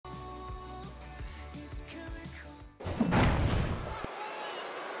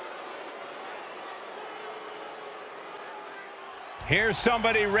Here's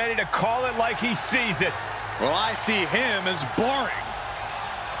somebody ready to call it like he sees it. Well, I see him as boring.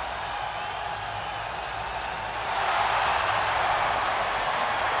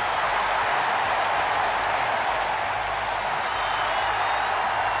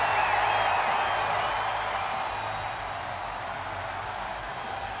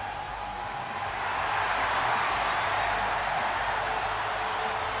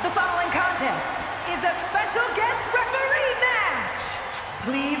 The following contest is a special guest referee match.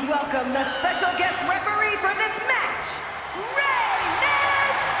 Please welcome the special guest referee for this match, Mysterio!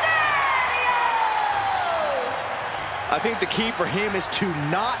 I think the key for him is to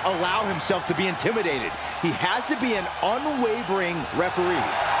not allow himself to be intimidated. He has to be an unwavering referee.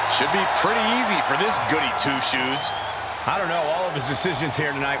 Should be pretty easy for this goody two-shoes. I don't know, all of his decisions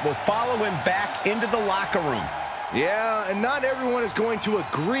here tonight will follow him back into the locker room. Yeah, and not everyone is going to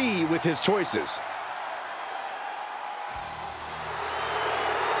agree with his choices.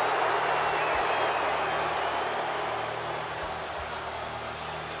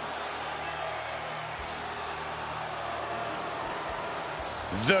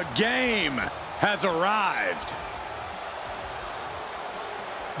 The game has arrived.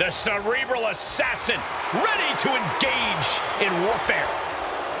 The cerebral assassin, ready to engage in warfare.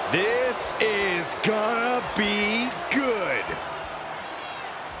 This is gonna be good.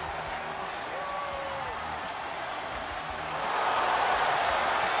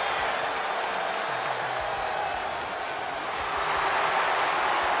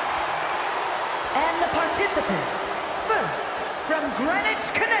 And the participants, first from Greenwich,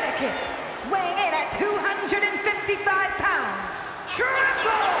 Connecticut, weighing in at 255 pounds,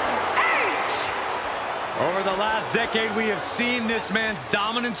 Triple H! Over the last decade, we have seen this man's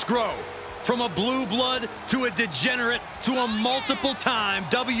dominance grow. From a blue blood to a degenerate to a multiple-time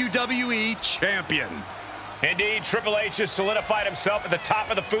WWE champion. Indeed, Triple H has solidified himself at the top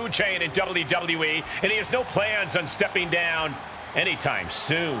of the food chain in WWE, and he has no plans on stepping down anytime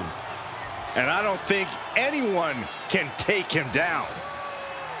soon. And I don't think anyone can take him down.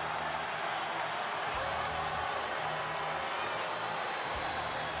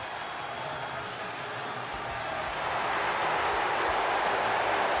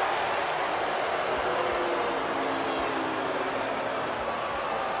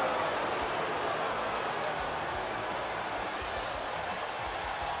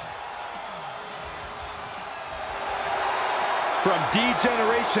 From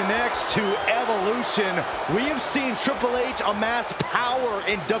D-Generation X to Evolution, we have seen Triple H amass power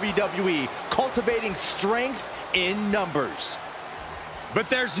in WWE, cultivating strength in numbers. But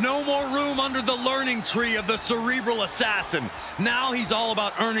there's no more room under the learning tree of the cerebral assassin. Now he's all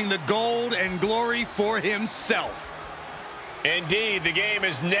about earning the gold and glory for himself. Indeed, the game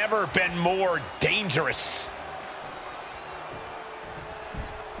has never been more dangerous.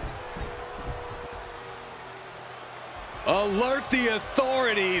 Alert the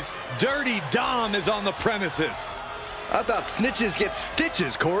authorities. Dirty Dom is on the premises. I thought snitches get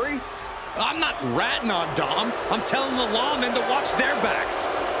stitches, Corey. I'm not ratting on Dom. I'm telling the lawmen to watch their backs.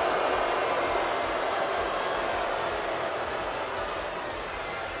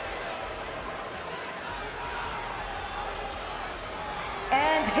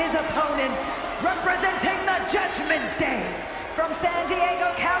 And his opponent, representing the Judgment Day, from San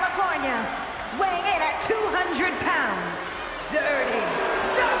Diego, California, weighing in at 200 pounds, Dirty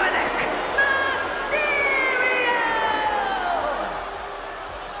Dominik Mysterio!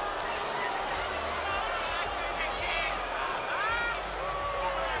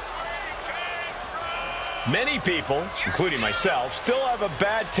 Many people, including myself, still have a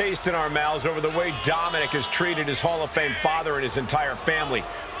bad taste in our mouths over the way Dominik has treated his Hall of Fame father and his entire family.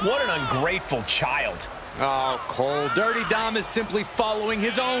 What an ungrateful child. Oh, Cole, Dirty Dom is simply following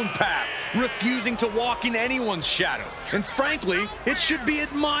his own path, refusing to walk in anyone's shadow. And frankly, it should be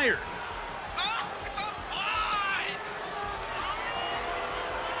admired.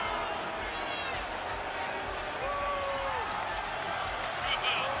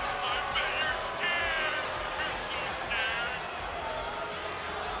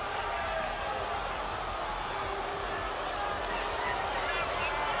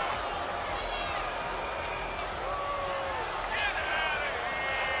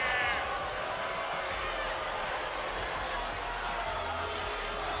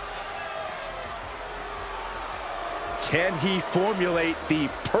 Can he formulate the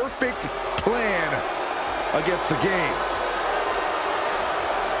perfect plan against the game?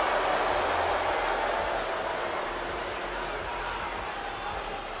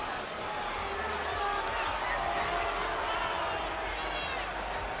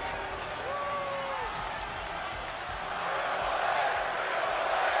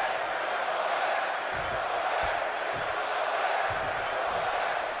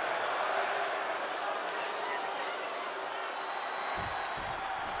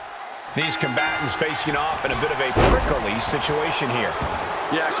 These combatants facing off in a bit of a prickly situation here.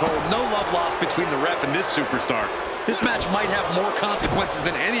 Yeah, Cole, no love lost between the ref and this superstar. This match might have more consequences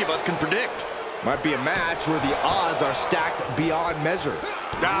than any of us can predict. Might be a match where the odds are stacked beyond measure.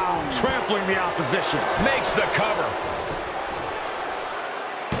 Now, trampling the opposition. Makes the cover.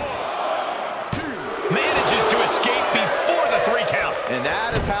 Manages to escape before the 3 count. And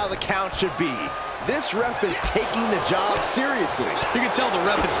that is how the count should be. This ref is taking the job seriously. You can tell the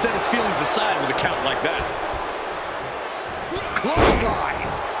ref has set his feelings aside with a count like that. Clothesline.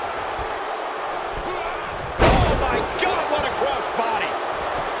 Oh my God, what a crossbody.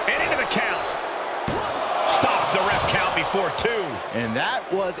 And into the count. Stops the ref count before 2. And that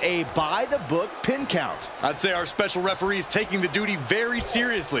was a by-the-book pin count. I'd say our special referee is taking the duty very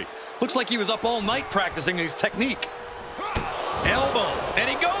seriously. Looks like he was up all night practicing his technique. Elbow, and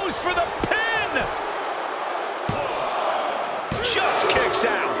he goes for the pin. Just kicks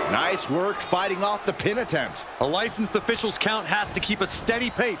out. Nice work fighting off the pin attempt. A licensed official's count has to keep a steady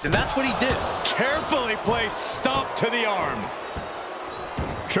pace, and that's what he did. Carefully placed stomp to the arm.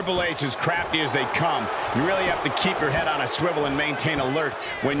 Triple H, as crafty as they come, you really have to keep your head on a swivel and maintain alert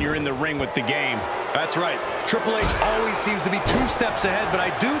when you're in the ring with the game. That's right. Triple H always seems to be 2 steps ahead, but I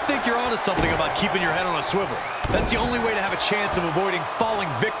do think you're onto something about keeping your head on a swivel. That's the only way to have a chance of avoiding falling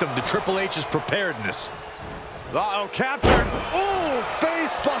victim to Triple H's preparedness. Uh-oh, captured. Ooh,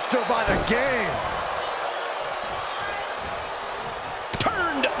 face buster by the game.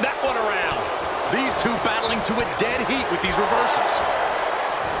 Turned that one around. These two battling to a dead heat with these reversals.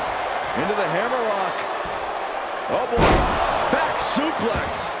 Into the hammerlock. Oh boy, back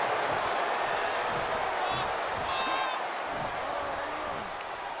suplex.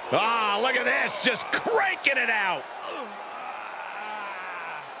 Ah, look at this, just cranking it out.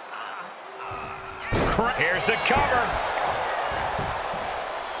 Here's the cover.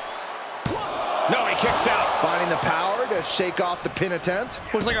 No, he kicks out. Finding the power to shake off the pin attempt.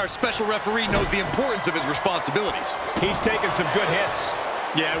 Looks like our special referee knows the importance of his responsibilities. He's taking some good hits.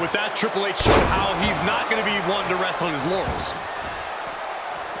 Yeah, with that, Triple H showed how he's not going to be one to rest on his laurels.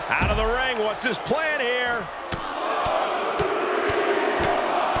 Out of the ring, what's his plan here?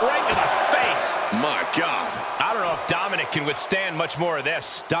 Right to the face. My God. I don't know if Dominik can withstand much more of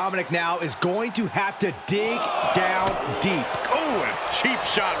this. Dominik now is going to have to dig down deep. Oh, a cheap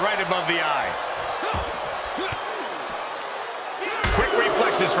shot right above the eye. Quick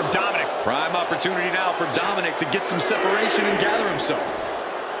reflexes from Dominik. Prime opportunity now for Dominik to get some separation and gather himself.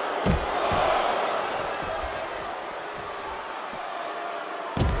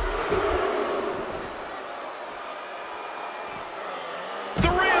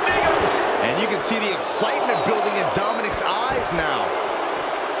 See the excitement building in Dominik's eyes now.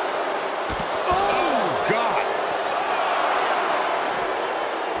 Oh, God.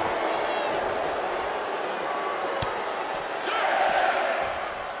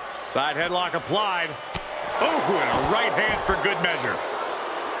 Side headlock applied. Oh, and a right hand for good measure.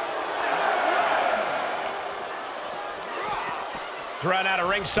 Thrown out of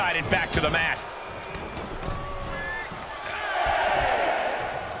ringside and back to the mat.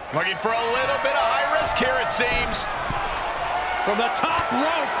 Looking for a little bit of high risk here, it seems. From the top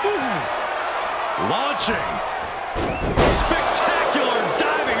rope. Ooh. Launching. Spectacular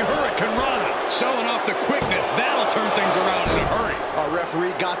diving Hurricane Rana. Showing off the quickness. That'll turn things around in a hurry. Our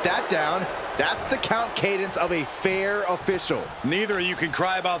referee got that down. That's the count cadence of a fair official. Neither of you can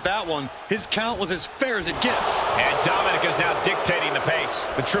cry about that one. His count was as fair as it gets. And Dominik is now dictating the pace.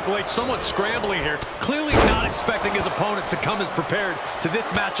 But Triple H somewhat scrambling here, clearly not expecting his opponent to come as prepared to this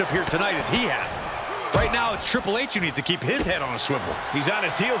matchup here tonight as he has. Right now, it's Triple H who needs to keep his head on a swivel. He's on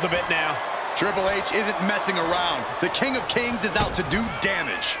his heels a bit now. Triple H isn't messing around. The King of Kings is out to do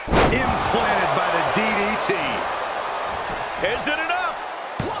damage. Implanted by the DDT. Is it enough?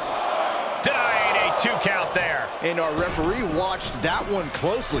 Denying a 2 count there. And our referee watched that one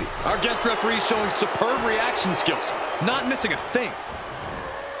closely. Our guest referee showing superb reaction skills, not missing a thing.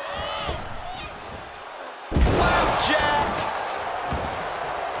 Flapjack.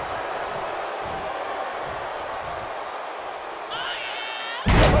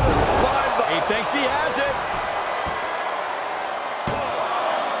 He thinks he has it.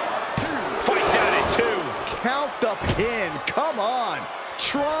 Fights out at 2. Count the pin. Come on.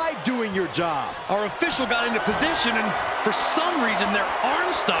 Try doing your job. Our official got into position, and for some reason, their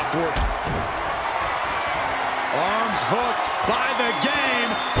arm stopped working. Arms hooked by the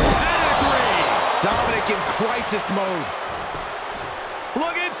game. Pedigree. Dominik in crisis mode.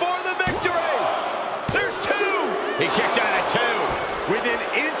 Looking for the victory. There's 2. He kicked out at 2. Within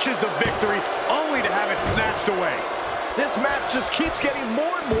inches of victory, only to have it snatched away. This match just keeps getting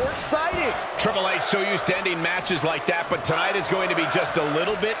more and more exciting. Triple H so used to ending matches like that, but tonight is going to be just a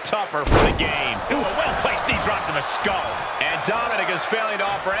little bit tougher for the game. Ooh, a well-placed knee drop to the skull. And Dominik is failing to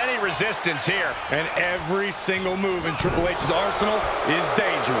offer any resistance here. And every single move in Triple H's arsenal is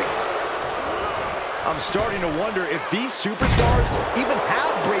dangerous. I'm starting to wonder if these superstars even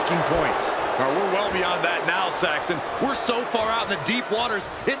have breaking points. We're well beyond that now, Saxton. We're so far out in the deep waters,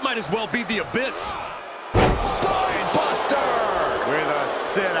 it might as well be the abyss. Spine buster! With a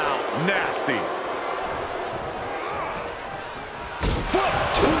sit-out. Nasty. Foot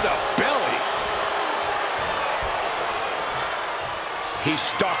to the belly. He's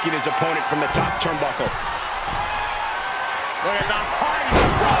stalking his opponent from the top turnbuckle. Look at the high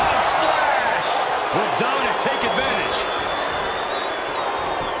frog splash! Will Dominik take advantage?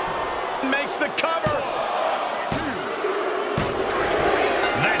 Makes the cover.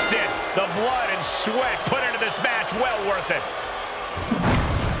 That's it. The blood and sweat put into this match, well worth it.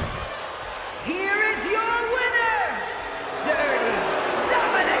 Here is your winner, Dirty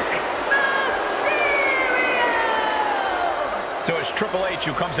Dominik Mysterio! So it's Triple H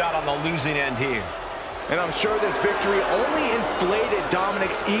who comes out on the losing end here. And I'm sure this victory only inflated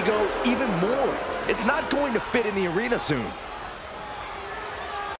Dominik's ego even more. It's not going to fit in the arena soon.